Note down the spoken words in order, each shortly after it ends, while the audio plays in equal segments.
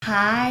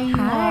Hi, you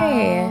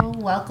Hi. all.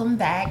 Welcome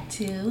back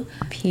to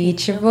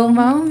Teachable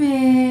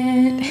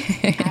Moment.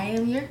 I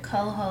am your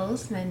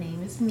co-host. My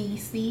name is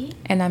Nisi.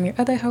 And I'm your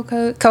other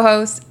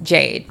co-host,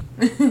 Jade.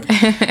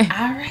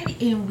 Alright,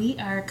 and we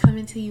are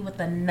coming to you with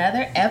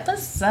another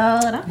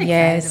episode. I'm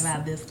excited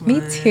about this one.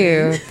 Me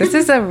too. This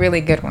is a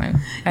really good one.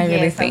 I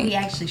really so think. we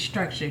actually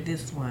structured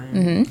this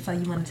one. So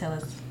you want to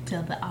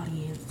tell the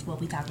audience what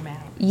we talking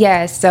about?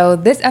 Yes, so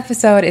this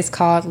episode is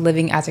called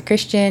Living as a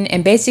Christian,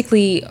 and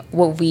basically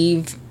what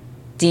we've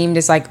deemed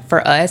as like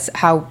for us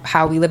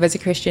how we live as a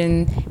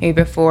Christian, maybe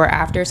before,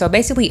 after. So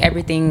basically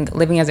everything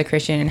living as a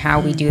Christian and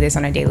how we do this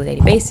on a daily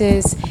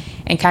basis,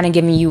 and kind of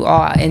giving you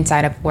all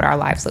insight of what our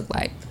lives look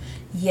like.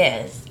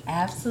 Yes,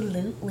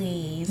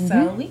 absolutely.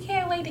 So we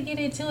can't wait to get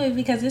into it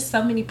because there's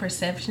so many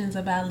perceptions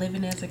about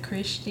living as a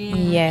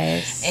Christian.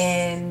 Yes.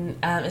 And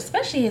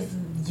especially as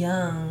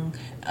young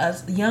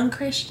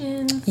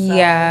Christians. So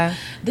Yeah.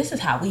 This is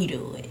how we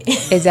do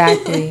it.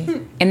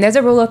 Exactly. And there's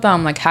a rule of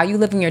thumb, like how you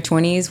live in your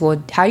 20s.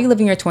 Well, how you live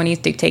in your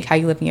 20s dictates how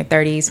you live in your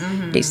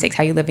 30s, dictates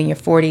how you live in your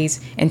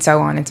 40s, and so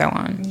on and so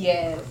on.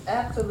 Yes,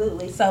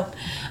 absolutely. So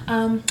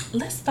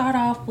let's start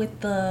off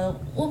with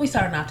what we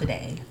starting off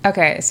today.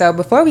 Okay, so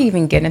before we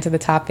even get into the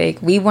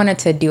topic, we wanted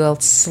to do a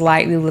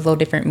slightly little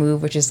different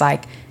move, which is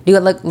like do a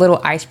little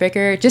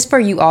icebreaker just for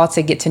you all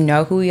to get to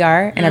know who we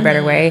are in a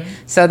better way.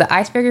 So the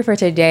icebreaker for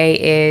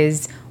today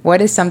is,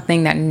 what is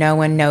something that no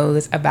one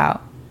knows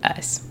about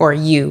us, or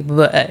you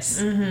but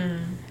us?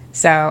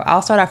 So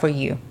I'll start off with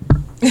you.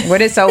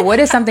 What is something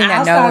that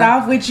I'll no start one...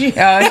 off with you.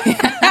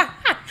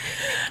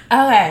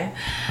 Okay.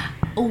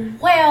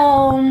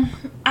 Well,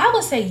 I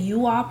would say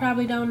you all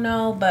probably don't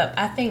know, but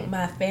I think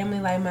my family,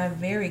 like my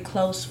very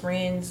close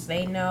friends,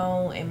 they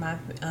know, and my,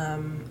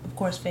 of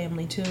course,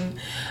 family too.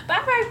 But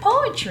I write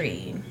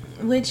poetry,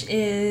 which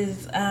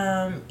is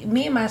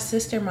me and my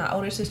sister, my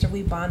older sister,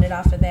 we bonded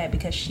off of that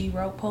because she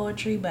wrote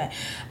poetry. But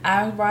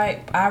I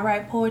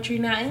write poetry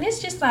now, and it's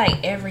just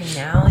like every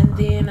now and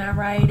then I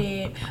write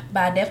it.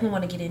 But I definitely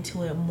want to get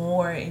into it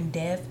more in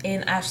depth,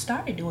 and I've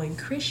started doing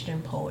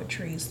Christian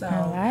poetry. So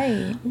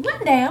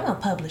one day I'm gonna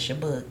publish a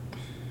book.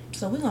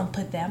 So we're gonna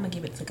put that. I'm gonna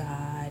give it to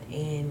God,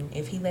 and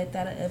if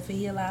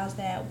He allows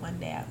that, one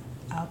day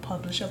I'll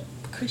publish a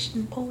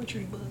Christian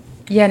poetry book.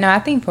 Yeah, no, I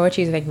think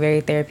poetry is like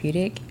very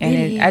therapeutic,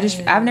 and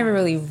I've never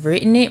really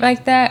written it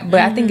like that, but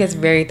I think it's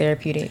very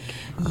therapeutic.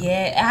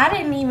 Yeah,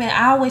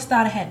 I always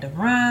thought it had to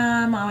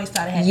rhyme. I always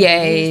thought it had to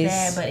use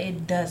that, but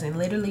it doesn't.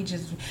 Literally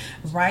just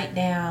write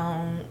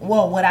down.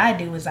 Well, what I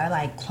do is I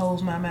like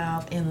close my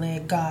mouth and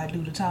let God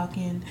do the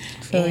talking.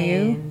 For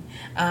you?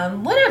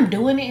 When I'm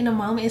doing it in the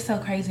moment, it's so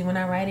crazy. When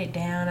I write it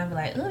down, I'm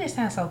like, oh, this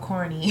sounds so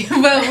corny.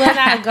 But when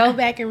I go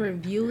back and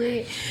review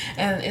it,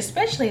 and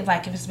especially if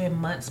it's been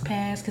months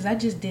past, because I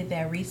just did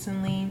that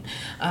recently.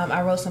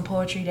 I wrote some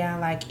poetry down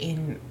like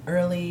in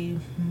early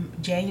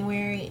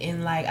January,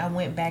 and like I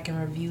went back and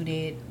reviewed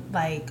it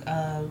like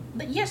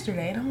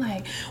yesterday, and I'm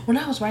like, when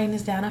I was writing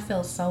this down, I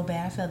felt so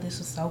bad. I felt this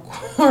was so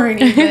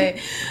corny, but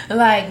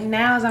like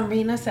now as I'm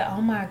reading, I said,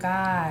 oh my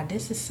God,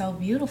 this is so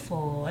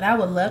beautiful, and I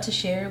would love to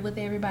share it with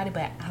everybody,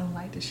 but I don't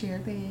like to share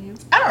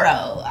things. I don't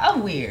know,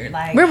 I'm weird.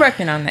 Like, we're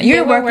working on that.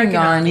 You're working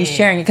on you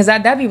sharing it, because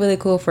that'd be really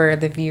cool for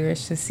the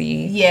viewers to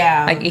see.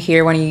 Yeah, like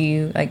hear one of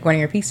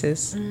your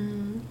pieces.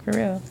 For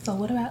real. So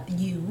what about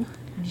you,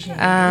 Jadis?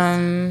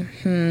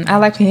 I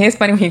like when it's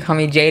funny when you call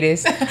me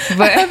Jadis,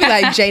 but I'd be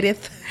like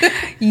Jadith.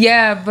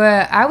 Yeah,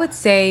 but I would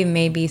say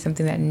maybe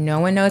something that no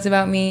one knows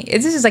about me.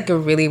 This is like a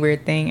really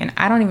weird thing, and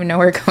I don't even know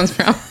where it comes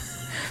from.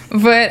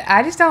 But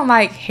I just don't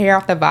like hair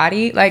off the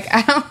body. Like,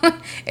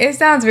 it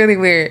sounds really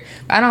weird.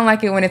 I don't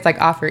like it when it's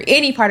like off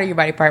any part of your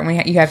body part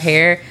when you have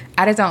hair.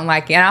 I just don't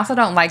like it. And I also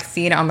don't like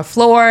seeing it on the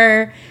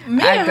floor.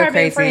 Me and her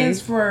been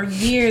friends for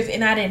years,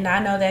 and I did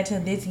not know that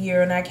till this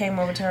year. And I came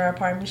over to her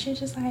apartment. She was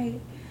just like,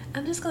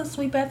 I'm just gonna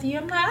sweep after you.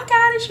 I'm like, I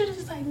got it. She was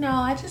just like, no,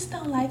 I just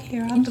don't like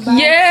hair off the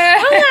body. Yeah.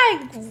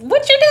 I'm like,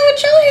 what you do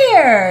with your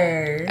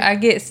hair? I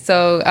was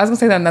gonna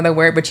say another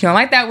word, but you don't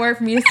like that word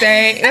for me to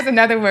say. It's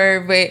another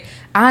word, but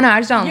I don't know. I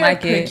just don't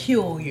like it.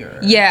 Peculiar.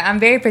 Yeah, I'm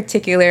very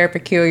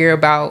peculiar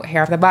about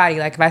hair off the body.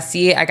 Like, if I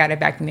see it, I gotta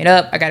vacuum it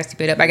up. I gotta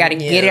sweep it up. I gotta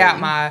get it out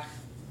my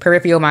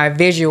peripheral, my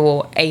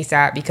visual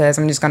ASAP, because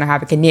I'm just gonna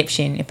have a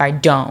conniption if I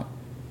don't.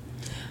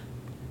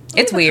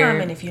 It's weird.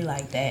 Comment if you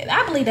like that.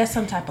 I believe that's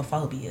some type of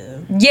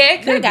phobia. Yeah,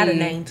 it could got be. a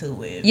name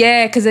to it.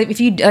 Yeah, because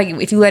if you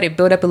let it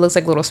build up, it looks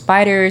like little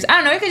spiders. I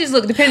don't know. It could just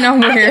look depending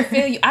on where. I can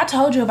feel you. I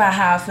told you about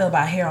how I feel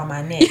about hair on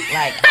my neck.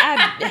 Like,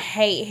 I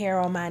hate hair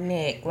on my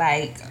neck.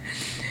 Like,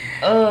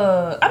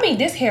 I mean,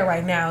 this hair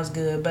right now is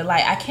good, but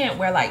like I can't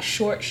wear like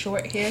short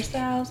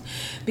hairstyles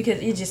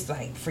because it just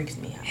like freaks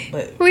me out.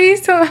 But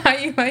please tell how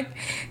you like.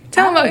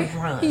 Tell me.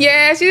 Run.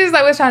 Yeah, she just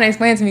like was trying to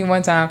explain to me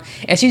one time,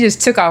 and she just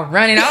took off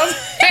running. I was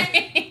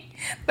like,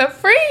 the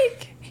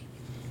freak.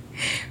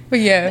 But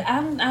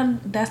yeah,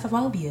 that's a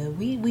phobia.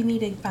 We need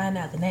to find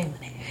out the name of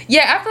that.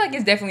 Yeah, I feel like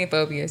it's definitely a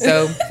phobia.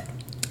 So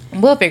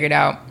we'll figure it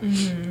out.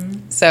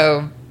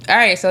 So All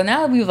right, so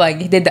now that we've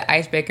like did the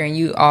icebreaker and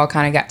you all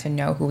kind of got to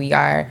know who we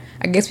are,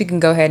 I guess we can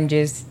go ahead and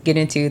just get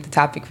into the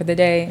topic for the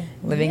day: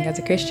 living as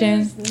a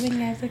Christian.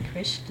 Living as a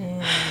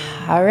Christian.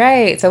 All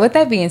right. So with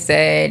that being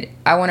said,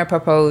 I want to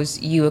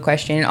propose you a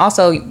question. And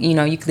also, you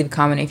know, you can leave a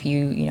comment if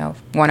you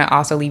want to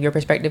also leave your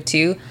perspective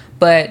too.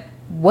 But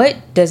what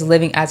does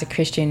living as a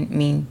Christian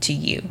mean to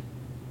you?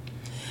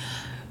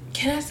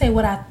 Can I say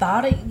what I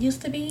thought it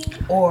used to be,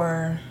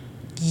 or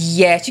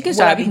Yes, you can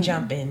start. would I be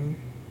jumping?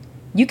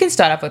 You can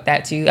start off with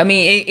that too. I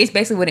mean, it's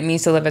basically what it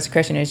means to live as a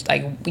Christian is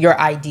like your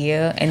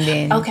idea, and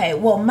then Okay,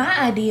 well, my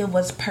idea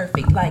was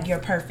perfect. Like, you're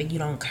perfect. You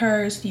don't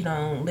curse. You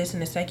don't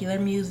listen to secular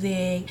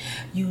music.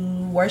 You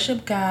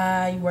worship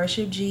God. You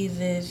worship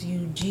Jesus.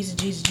 You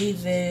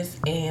Jesus,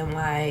 and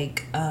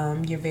like,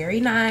 you're very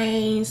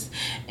nice,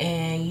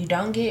 and you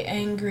don't get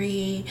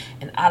angry,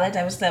 and all that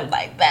type of stuff.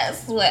 Like,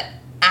 that's what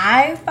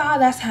I thought.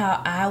 That's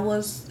how I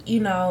was.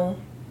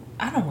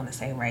 I don't want to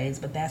say raised,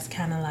 but that's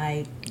kind of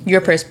like your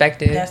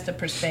perspective. That's the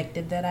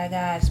perspective that I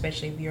got,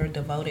 especially if you're a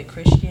devoted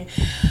Christian.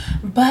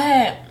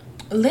 But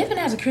living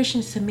as a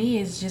Christian to me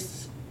is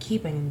just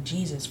keeping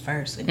Jesus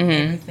first in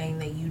everything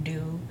that you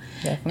do.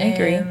 Definitely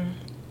agree.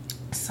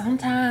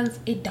 Sometimes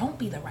it don't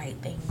be the right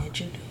thing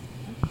that you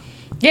do.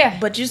 Yeah.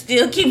 But you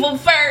still keep them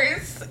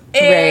first.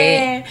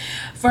 And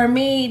for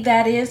me,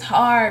 that is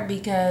hard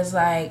because,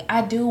 like,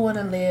 I do want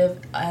to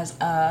live as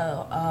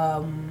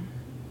a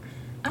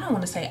I don't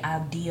want to say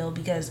ideal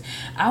because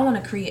I don't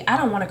want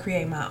to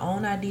create my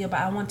own ideal,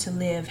 but I want to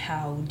live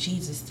how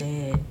Jesus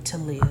said to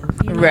live.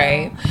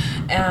 Right.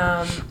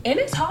 And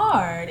it's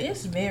hard.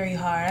 It's very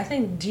hard. I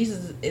think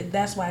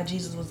that's why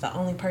Jesus was the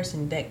only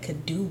person that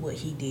could do what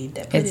he did.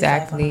 That put his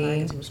life on the line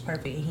because he was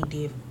perfect and he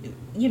did,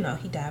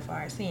 he died for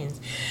our sins.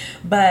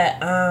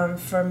 But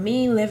for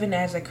me, living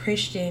as a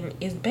Christian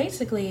is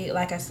basically,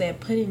 like I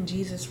said, putting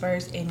Jesus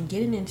first and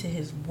getting into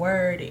his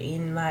word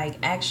and like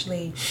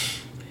actually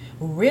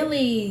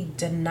really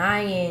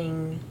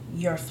denying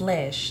your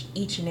flesh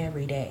each and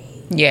every day.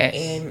 Yes.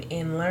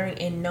 And learn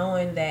and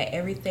knowing that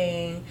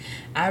everything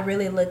I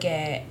really look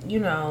at,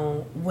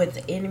 what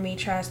the enemy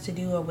tries to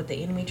do or what the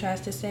enemy tries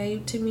to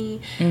say to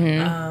me,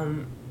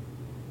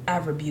 I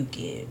rebuke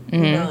it,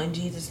 in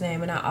Jesus'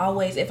 name. And I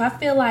always, if I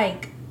feel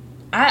like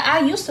I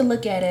used to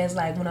look at it as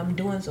like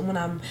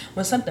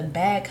when something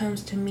bad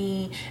comes to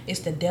me, it's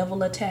the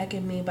devil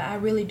attacking me. But I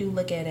really do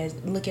look at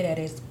it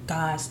as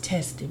God's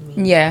testing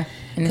me. Yeah,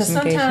 because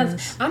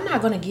sometimes I'm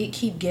not gonna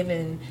keep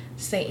giving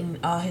Satan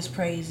all his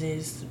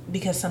praises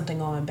because something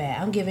going bad.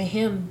 I'm giving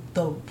him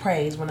the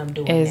praise when I'm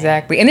doing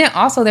exactly. And then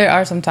also there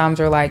are some times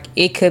where like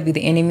it could be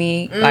the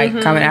enemy like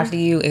coming after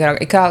you.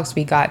 It could also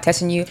be God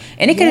testing you,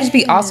 and it could just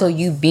be also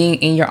you being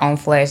in your own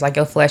flesh. Like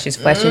your flesh is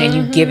fleshing and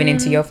you giving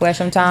into your flesh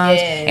sometimes.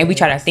 And we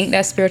try to think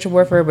that's spiritual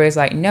warfare, but it's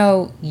like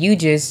no, you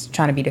just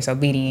trying to be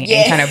disobedient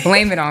and trying to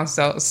blame it on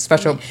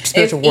spiritual warfare.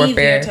 It's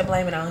easier to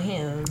blame it on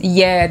him.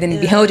 Yeah,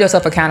 then hold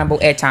yourself accountable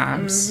at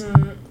times.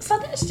 So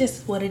that's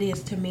just what it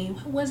is to me.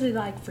 What was it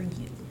like for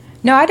you?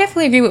 No, I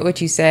definitely agree with what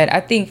you said.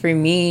 I think for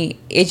me,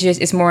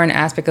 it's more an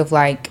aspect of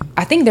like,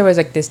 I think there was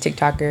like this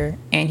TikToker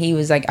and he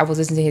was like, I was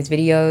listening to his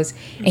videos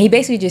and he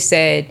basically just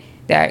said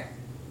that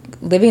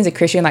living as a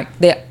Christian, like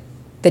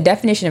the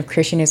definition of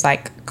Christian is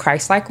like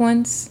Christ-like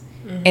ones.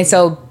 And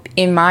so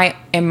in my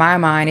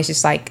mind, it's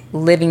just like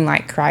living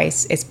like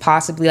Christ. It's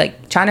possibly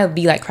like trying to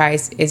be like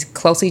Christ as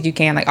closely as you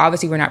can. Like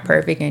obviously we're not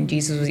perfect and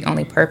Jesus was the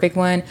only perfect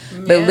one,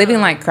 but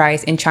living like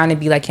Christ and trying to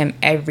be like him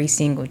every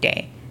single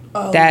day.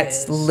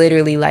 That's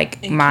literally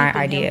like and my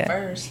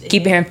idea.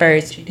 Keeping him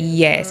first,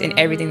 yes, in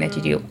everything that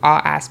you do, all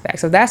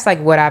aspects. So that's like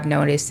what I've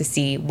noticed to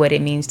see what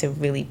it means to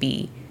really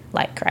be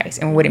like Christ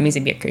and what it means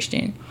to be a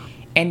Christian.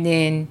 And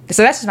then,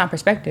 so that's just my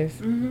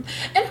perspective. And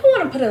I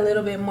want to put a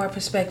little bit more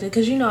perspective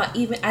because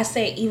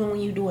even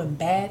when you're doing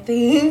bad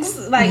things,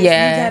 like you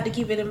got to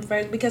keep it in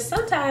first because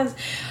sometimes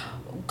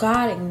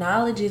God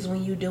acknowledges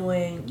when you're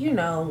doing,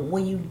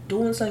 when you're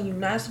doing something you're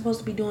not supposed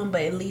to be doing,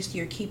 but at least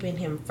you're keeping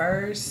him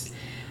first.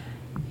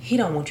 He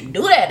don't want you to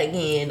do that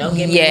again. Don't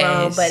get me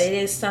wrong, but it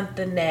is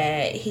something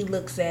that he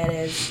looks at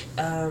as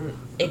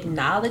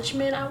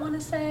acknowledgement. I want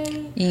to say,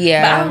 but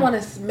I don't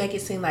want to make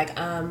it seem like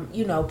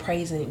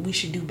praising. We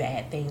should do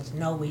bad things.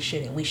 No, we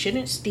shouldn't. We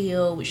shouldn't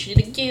steal. We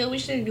shouldn't kill. We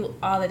shouldn't do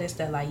all of this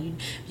stuff. Like you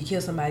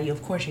kill somebody,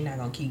 of course you're not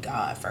gonna keep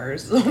God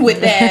first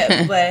with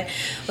that. But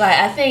like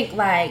I think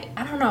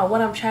I don't know.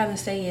 What I'm trying to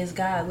say is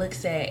God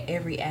looks at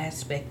every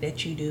aspect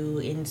that you do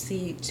and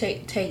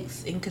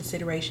takes in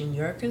consideration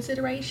your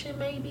consideration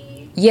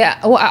maybe.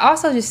 Yeah, well, I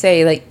also just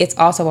say, like, it's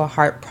also a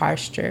heart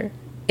posture.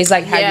 It's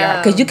like how your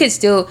heart, because you could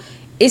still,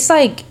 it's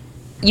like,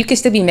 you could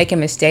still be making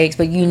mistakes,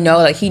 but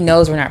like, he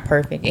knows we're not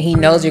perfect. And he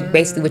knows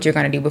basically what you're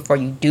going to do before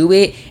you do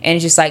it. And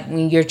it's just like,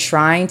 when you're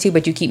trying to,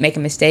 but you keep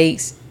making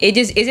mistakes,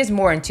 it's just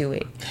more into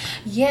it.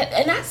 Yeah,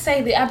 and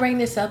I bring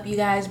this up, you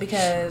guys,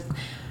 because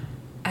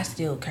I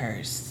still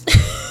curse.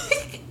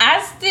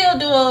 I still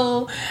do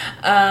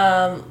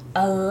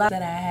a lot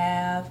that I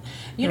have,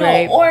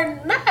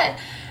 or not.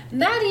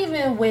 Not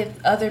even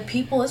with other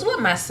people, it's with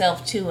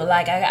myself too.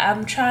 Like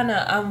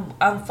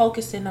I'm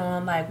focusing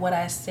on like what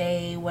I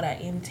say, what I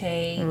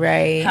intake,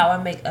 right, how I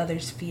make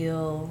others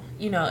feel,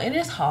 and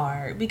it's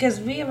hard because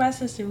me and my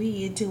sister,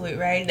 we into it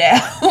right now.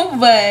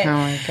 But oh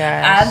my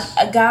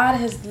gosh, God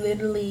has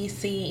literally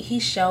he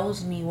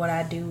shows me what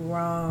I do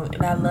wrong,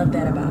 and I love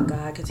that about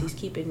God because he's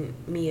keeping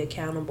me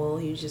accountable.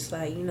 He's just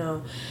like,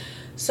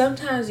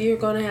 sometimes you're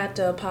gonna have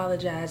to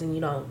apologize, and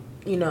you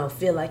don't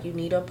feel like you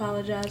need to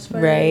apologize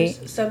first.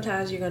 Right.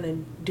 Sometimes you're gonna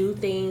do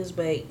things,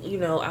 but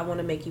I want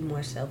to make you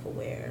more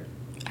self-aware.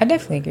 I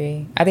definitely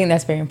agree. I think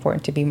that's very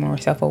important to be more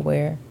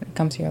self-aware when it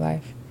comes to your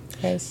life.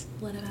 Yes.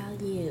 What about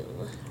you?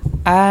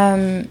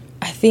 I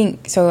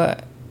think so.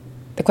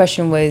 The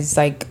question was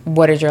like,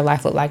 what does your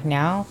life look like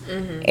now?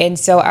 Mm-hmm. And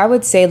so I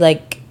would say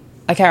like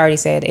I already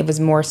said, it was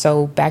more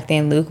so back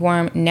then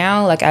lukewarm.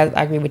 Now, like I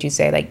agree with what you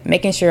say, like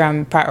making sure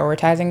I'm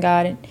prioritizing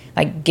God,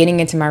 like getting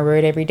into my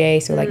word every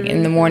day. So like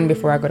in the morning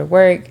before I go to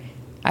work,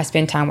 I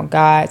spend time with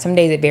God. Some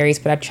days it varies,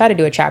 but I try to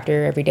do a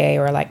chapter every day,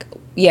 or like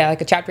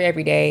a chapter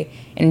every day,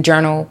 and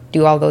journal,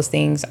 do all those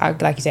things.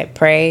 Like you said,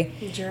 pray.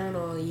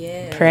 Journal,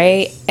 yeah.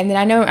 Pray. And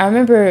then I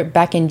remember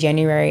back in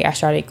January, I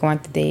started going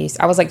through these.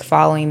 I was like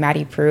following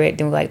Maddie Pruitt,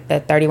 doing like the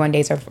 31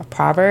 days of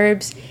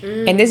Proverbs.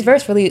 And this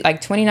verse really,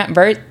 like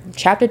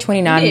chapter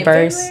 29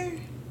 verse. February?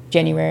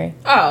 January.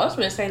 Oh, I was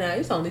going to say now,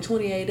 it's only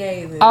 28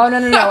 days. Oh,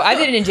 no. I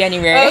did it in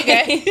January.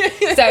 Okay.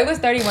 So it was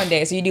 31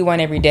 days. So you do one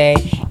every day.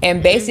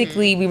 And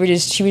basically,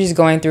 she was just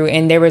going through,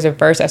 and there was a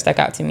verse that stuck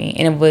out to me.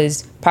 And it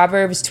was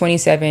Proverbs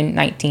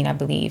 27:19, I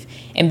believe.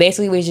 And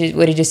basically,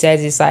 what it just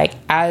says is like,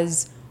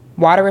 as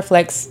water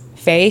reflects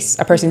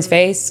a person's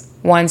face,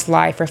 one's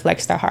life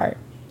reflects the heart.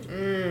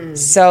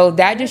 So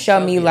that just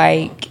showed me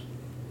like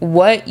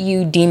what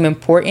you deem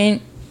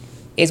important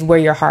is where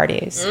your heart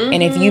is.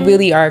 And if you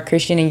really are a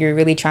Christian and you're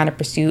really trying to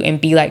pursue and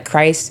be like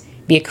Christ,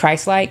 be a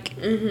Christ-like,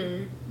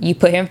 you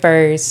put him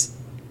first,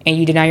 and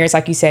you deny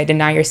yourself, like you said,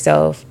 deny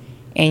yourself,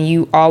 and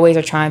you always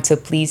are trying to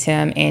please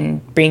him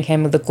and bring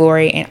him the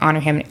glory and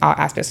honor him in all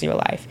aspects of your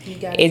life. You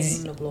gotta give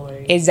him the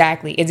glory.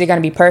 Exactly. Is it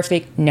going to be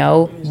perfect?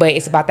 No, but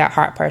it's about that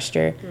heart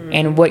posture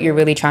and what you're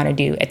really trying to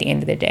do at the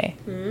end of the day.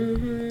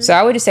 So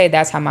I would just say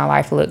that's how my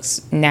life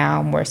looks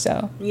now, more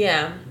so.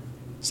 Yeah.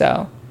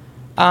 So,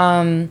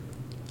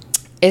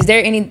 is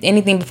there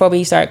anything before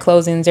we start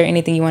closing? Is there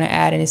anything you want to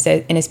add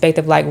in aspect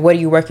of like, what are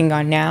you working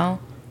on now,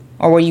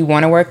 or what you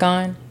want to work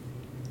on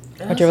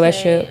with your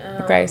relationship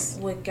with Christ?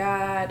 With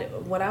God,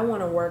 what I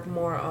want to work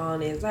more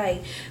on is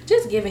like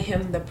just giving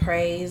him the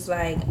praise.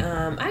 Like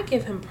I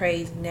give him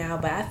praise now,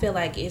 but I feel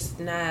like it's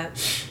not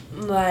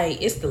like,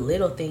 it's the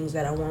little things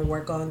that I want to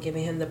work on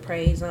giving him the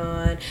praise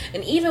on.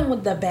 And even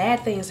with the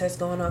bad things that's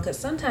going on, because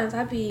sometimes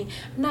I'm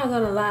not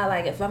gonna lie,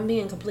 like if I'm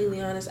being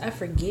completely honest, I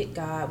forget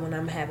God when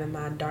I'm having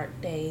my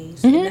dark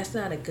days. And that's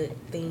not a good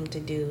thing to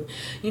do,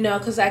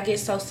 because I get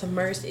so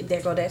submersed.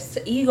 There go that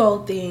ego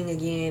thing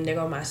again, there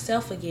go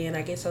myself again.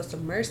 I get so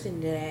submersed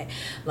into that,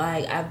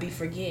 like I be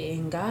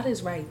forgetting God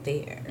is right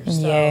there. So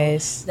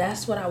yes,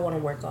 that's what I want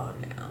to work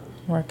on now.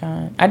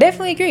 I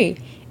definitely agree.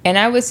 And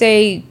I would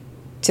say,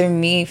 to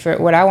me, for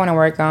what I want to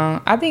work on,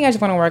 I think I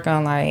just want to work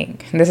on,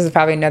 like, this is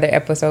probably another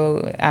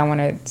episode, I want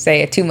to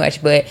say it too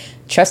much, but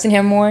trusting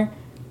him more.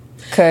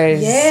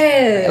 Because,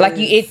 like,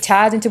 it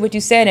ties into what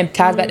you said and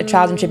ties back to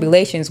trials and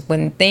tribulations.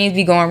 When things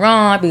be going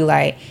wrong, I'd be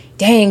like,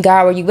 dang,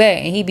 God, where you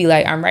at? And he'd be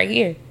like, I'm right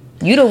here.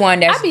 You the one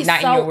that's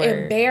not in your word. I be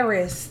so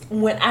embarrassed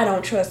when I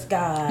don't trust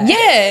God.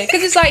 Yeah,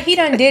 because it's like he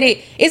done did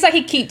it. It's like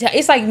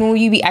it's like when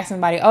you be asking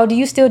somebody, oh, do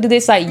you still do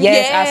this? Like,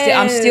 yes.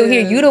 I'm still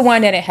here. You the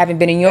one that haven't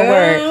been in your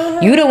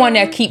word. You the one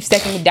that keeps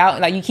second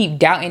doubt. Like, you keep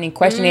doubting and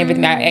questioning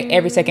everything at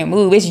every second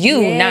move. It's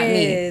you, not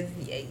me.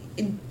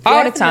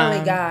 All the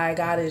time.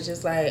 God is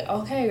just like,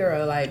 okay,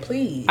 girl, like,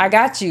 please, I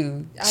got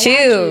you.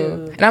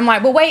 Chill. And I'm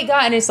like, but wait,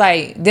 God. And it's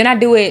like, then I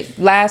do it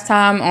last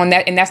time on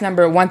that, and that's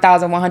number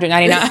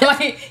 1,199.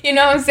 Like, you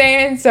know what I'm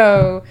saying?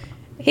 So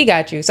he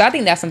got you. So I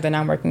think that's something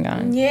I'm working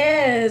on.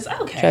 Yes.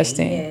 Okay.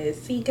 Trusting.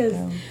 Yes. See, because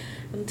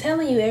I'm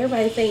telling you,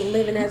 everybody think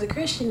living as a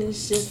Christian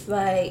is just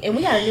like, and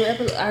we got a new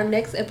episode. Our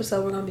next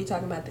episode, we're going to be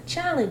talking about the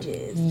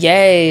challenges.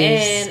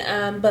 Yes.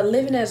 And but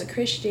living as a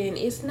Christian,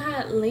 it's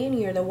not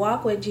linear. The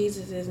walk with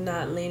Jesus is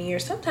not linear.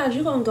 Sometimes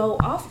you're going to go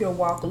off your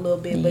walk a little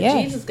bit, but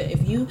Jesus,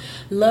 if you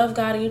love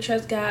God and you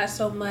trust God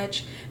so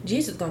much,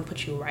 Jesus is going to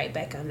put you right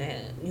back on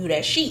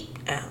that sheep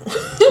now.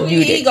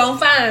 He going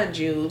to find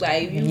you.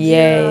 Like,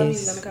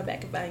 he's going to come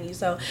back and find you.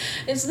 So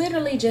it's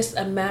literally just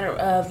a matter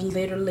of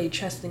literally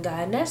trusting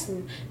God.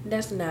 And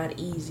that's not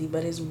easy,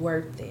 but it's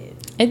worth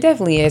it. It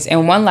definitely is.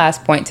 And one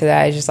last point to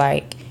that is just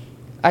like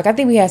I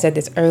think we had said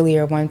this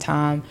earlier one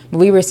time, but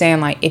we were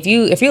saying like if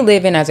you're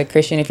living as a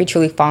Christian, if you're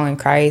truly following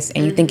Christ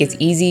and you think it's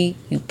easy,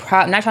 you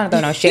probably, not trying to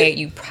throw no shade,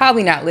 you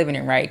probably not living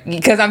it right,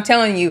 because I'm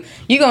telling you,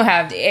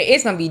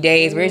 it's gonna be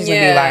days where it's just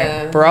gonna be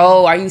like,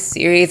 bro, are you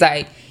serious?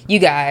 Like, you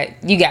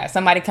got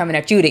somebody coming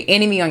at you, the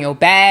enemy on your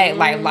back,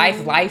 like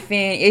life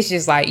in. It's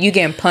just like you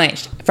getting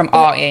punched from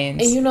all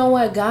ends. And you know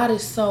what? God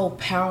is so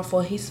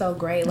powerful. He's so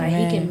great. Like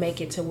he can make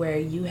it to where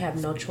you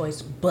have no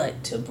choice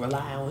but to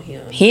rely on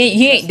him.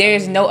 He ain't.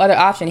 There's no other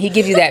option. He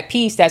gives you that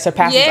peace that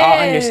surpasses all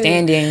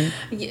understanding.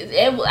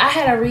 I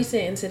had a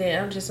recent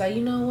incident. I'm just like,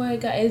 you know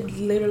what? God, it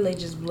literally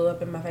just blew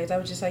up in my face. I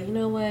was just like, you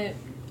know what?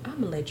 I'm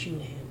gonna let you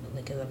handle it,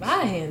 because if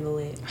I handle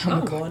it,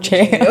 I'm going to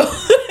jail.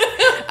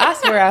 I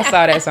swear I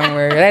saw that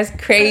somewhere. That's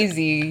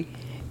crazy.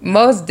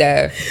 Most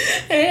deaf.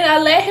 And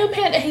I let him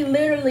handle it. He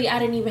literally, I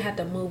didn't even have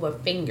to move a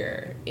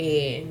finger,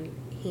 and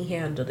he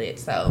handled it.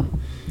 So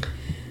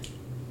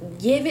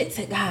give it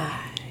to God.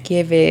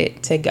 Give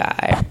it to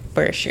God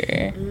for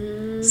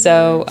sure.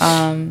 So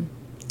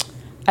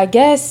I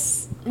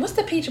guess, what's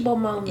the teachable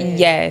moment?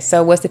 Yeah,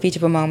 so what's the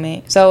teachable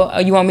moment? So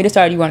you want me to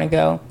start, or do you want to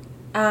go?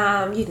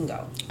 You can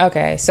go.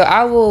 Okay, so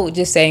I will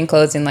just say in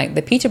closing, like,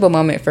 the teachable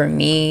moment for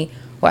me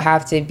will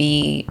have to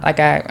be, like,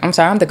 I'm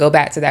sorry, I'm going to go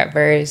back to that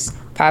verse,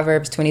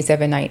 Proverbs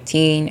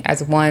 27:19.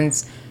 As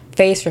one's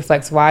face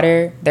reflects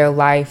water, their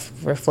life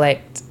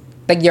reflect,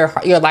 like, your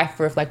life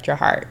will reflect your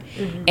heart.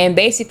 And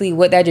basically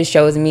what that just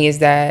shows me is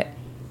that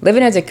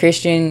living as a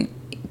Christian,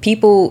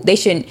 people,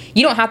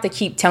 you don't have to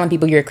keep telling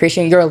people you're a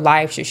Christian. Your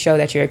life should show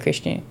that you're a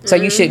Christian. So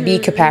you should be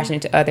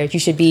compassionate to others. You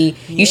should be,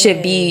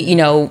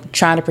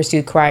 trying to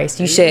pursue Christ.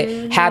 You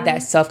should have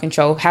that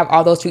self-control, have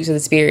all those fruits of the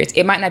spirits.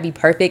 It might not be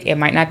perfect. It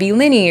might not be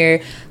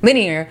linear,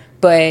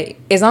 but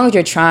as long as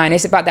you're trying,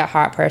 it's about that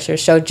heart pressure.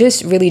 So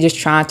just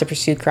trying to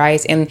pursue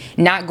Christ and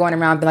not going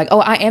around being like, oh,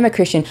 I am a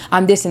Christian,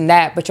 I'm this and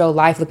that, but your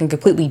life looking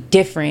completely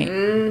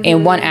different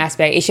in one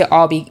aspect. It should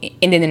all be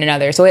in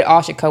another. So it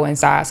all should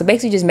coincide. So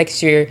basically just make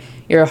sure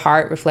your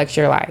heart reflects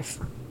your life.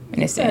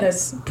 In a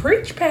sense.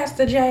 Preach,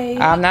 Pastor J.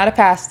 I'm not a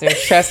pastor.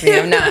 Trust me,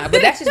 I'm not.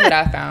 But that's just what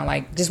I found.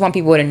 Like, just want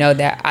people to know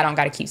that I don't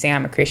got to keep saying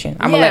I'm a Christian.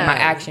 I'm going to let my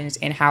actions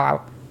and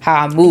how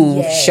I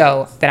move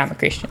show that I'm a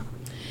Christian.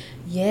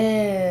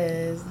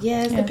 Yes.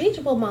 The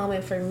teachable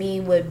moment for me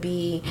would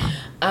be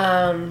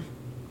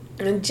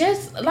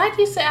just like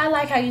you said. I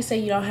like how you say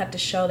you don't have to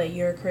show that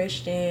you're a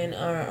Christian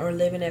or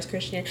living as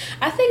Christian.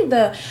 I think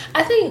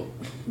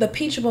the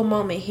teachable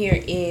moment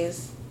here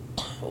is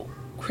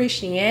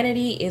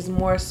Christianity is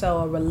more so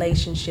a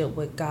relationship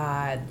with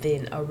God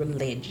than a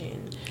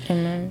religion.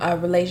 A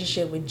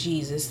relationship with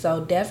Jesus.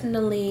 So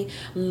definitely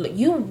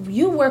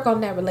you work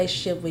on that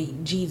relationship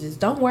with Jesus.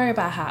 Don't worry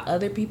about how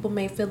other people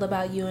may feel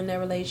about you in that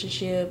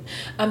relationship.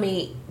 I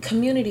mean,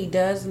 community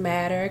does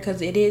matter,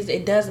 because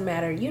it does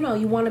matter.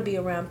 You want to be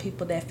around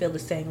people that feel the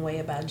same way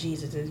about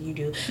Jesus as you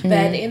do. But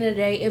at the end of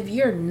the day, if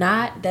you're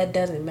not, that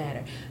doesn't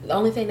matter. The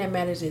only thing that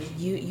matters is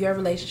your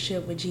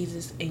relationship with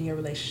Jesus and your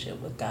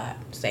relationship with God.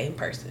 Same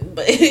person,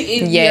 but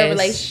it's your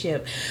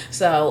relationship.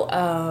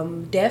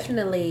 So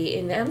definitely,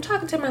 and I'm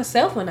talking to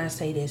myself when I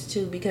say this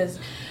too, because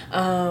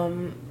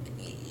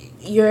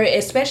you're,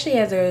 especially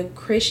as a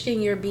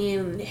Christian, you're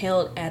being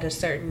held at a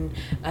certain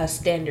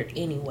standard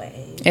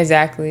anyway.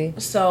 Exactly.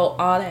 So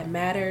all that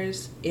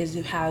matters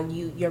is how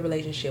your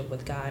relationship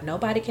with God.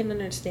 Nobody can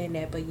understand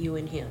that but you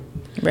and Him.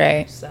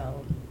 Right.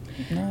 So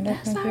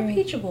that's our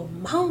teachable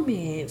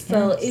moment.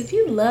 So if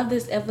you love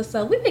this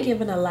episode, we've been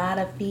giving a lot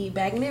of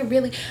feedback, and it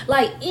really,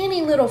 like,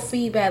 any little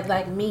feedback,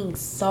 like, means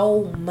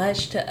so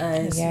much to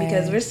us,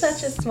 because we're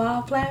such a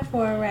small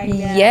platform right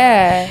now.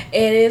 Yeah.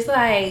 And it's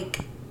like,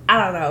 I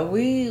don't know,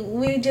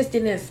 we just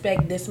didn't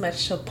expect this much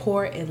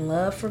support and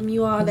love from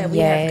you all that we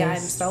have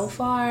gotten so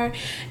far,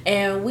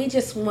 and we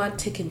just want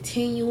to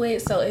continue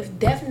it. So if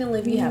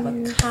you have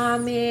a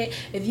comment,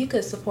 if you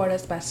could support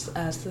us by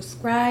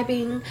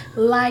subscribing,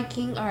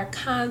 liking our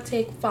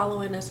content,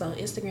 following us on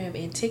Instagram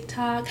and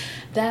TikTok,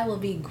 that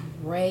would be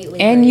greatly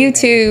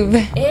YouTube.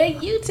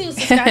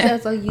 Subscribe to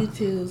us on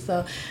YouTube.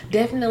 So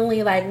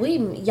definitely, like,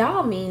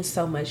 y'all mean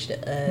so much to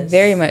us,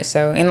 very much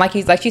so. And like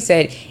you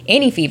said,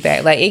 any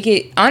feedback, like, it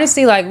get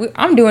honestly, like,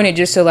 I'm doing it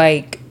just to,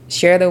 like,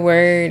 share the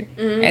word,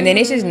 and then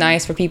it's just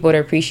nice for people to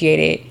appreciate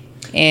it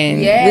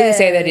and really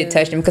say that it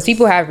touched them, because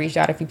people have reached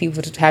out. A few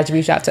people have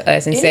reached out to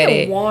us and said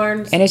it,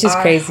 and it's just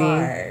crazy.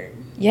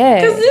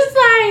 Yeah, because it's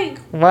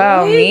like,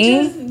 wow,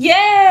 me,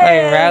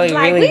 just,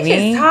 like, we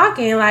just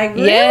talking, like,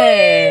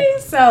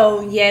 really.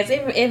 So yes,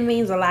 it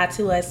means a lot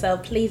to us. So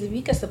please, if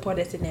you could support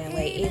us in that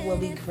way, it will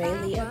be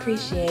greatly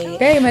appreciated.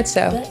 Very much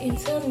so. But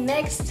until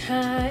next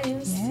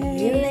time,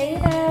 see you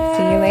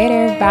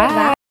later.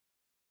 Bye.